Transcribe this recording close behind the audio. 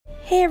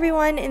Hey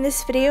everyone, in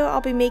this video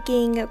I'll be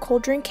making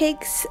cauldron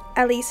cakes,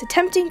 at least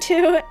attempting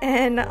to,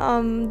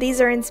 and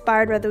these are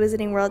inspired by the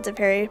Wizarding Worlds of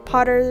Harry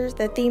Potter,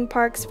 the theme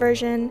parks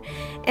version,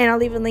 and I'll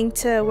leave a link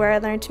to where I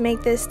learned to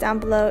make this down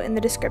below in the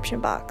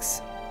description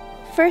box.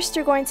 First,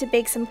 you're going to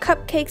bake some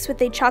cupcakes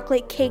with a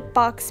chocolate cake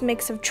box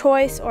mix of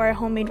choice or a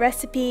homemade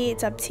recipe.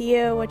 It's up to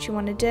you what you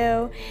want to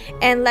do,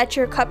 and let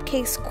your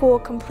cupcakes cool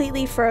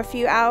completely for a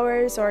few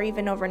hours or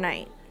even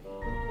overnight.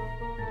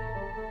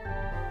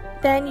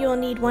 Then you'll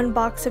need 1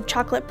 box of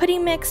chocolate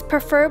pudding mix,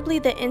 preferably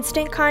the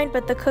instant kind,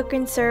 but the cook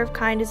and serve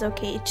kind is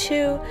okay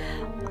too.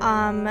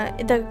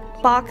 The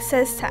box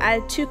says to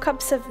add 2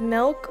 cups of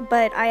milk,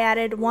 but I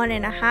added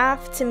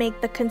 1.5 to make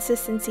the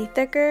consistency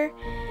thicker.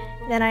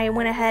 Then I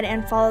went ahead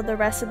and followed the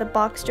rest of the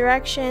box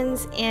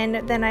directions,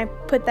 and then I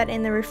put that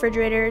in the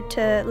refrigerator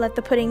to let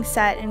the pudding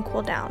set and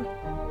cool down.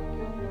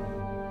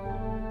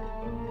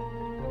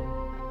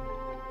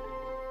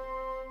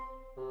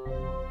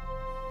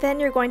 Then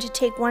you're going to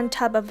take 1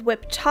 tub of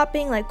whipped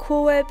topping like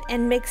Cool Whip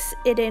and mix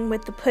it in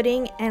with the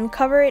pudding and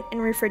cover it and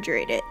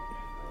refrigerate it.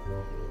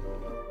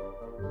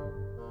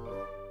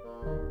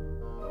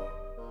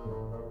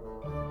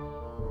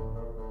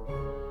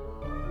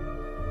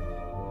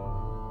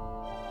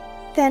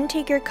 Then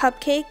take your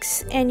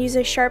cupcakes and use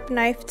a sharp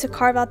knife to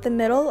carve out the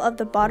middle of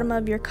the bottom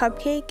of your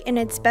cupcake, and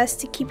it's best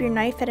to keep your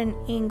knife at an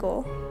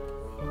angle.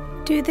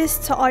 Do this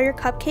to all your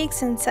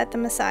cupcakes and set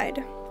them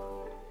aside.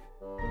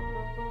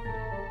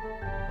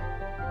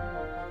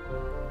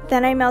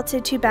 Then I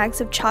melted 2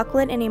 bags of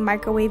chocolate in a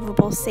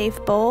microwavable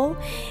safe bowl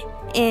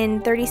in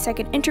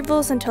 30-second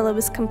intervals until it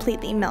was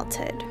completely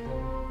melted.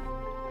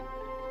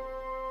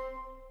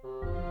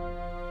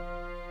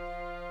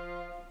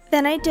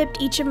 Then I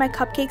dipped each of my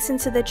cupcakes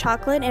into the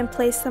chocolate and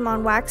placed them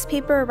on wax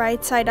paper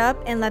right side up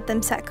and let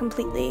them set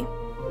completely.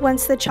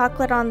 Once the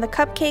chocolate on the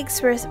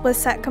cupcakes was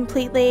set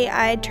completely,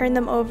 I turned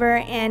them over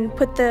and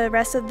put the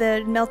rest of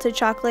the melted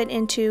chocolate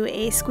into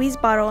a squeeze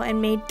bottle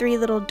and made 3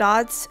 little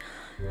dots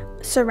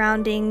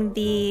surrounding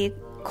the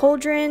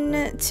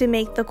cauldron to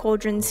make the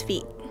cauldron's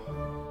feet.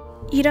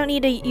 You don't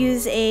need to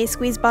use a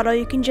squeeze bottle,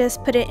 you can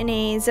just put it in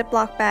a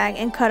Ziploc bag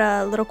and cut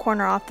a little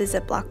corner off the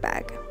Ziploc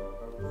bag.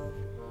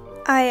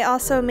 I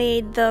also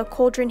made the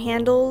cauldron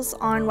handles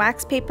on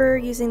wax paper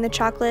using the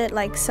chocolate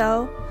like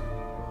so,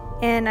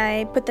 and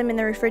I put them in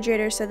the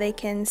refrigerator so they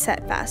can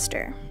set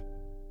faster.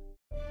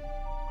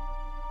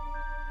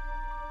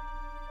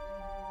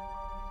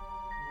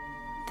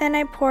 Then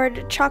I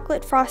poured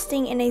chocolate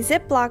frosting in a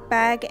Ziploc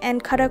bag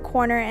and cut a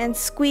corner and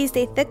squeezed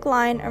a thick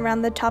line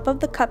around the top of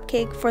the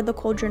cupcake for the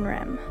cauldron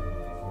rim.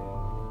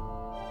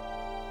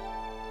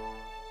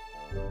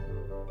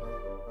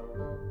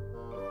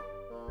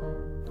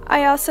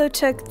 I also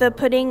took the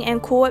pudding and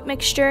Cool Whip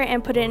mixture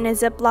and put it in a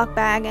Ziploc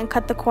bag and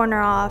cut the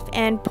corner off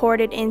and poured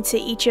it into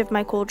each of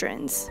my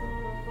cauldrons.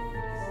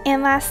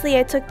 And lastly,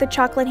 I took the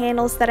chocolate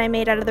handles that I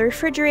made out of the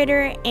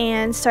refrigerator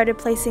and started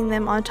placing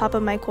them on top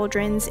of my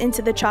cauldrons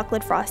into the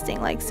chocolate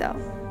frosting like so.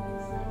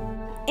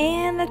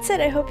 And that's it.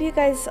 I hope you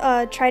guys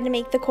try to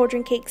make the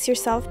cauldron cakes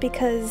yourself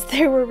because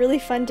they were really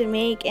fun to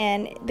make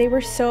and they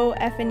were so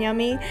effing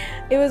yummy.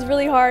 It was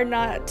really hard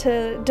not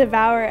to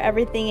devour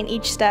everything in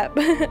each step.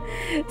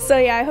 So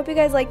yeah, I hope you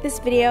guys like this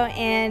video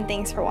and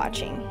thanks for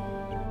watching.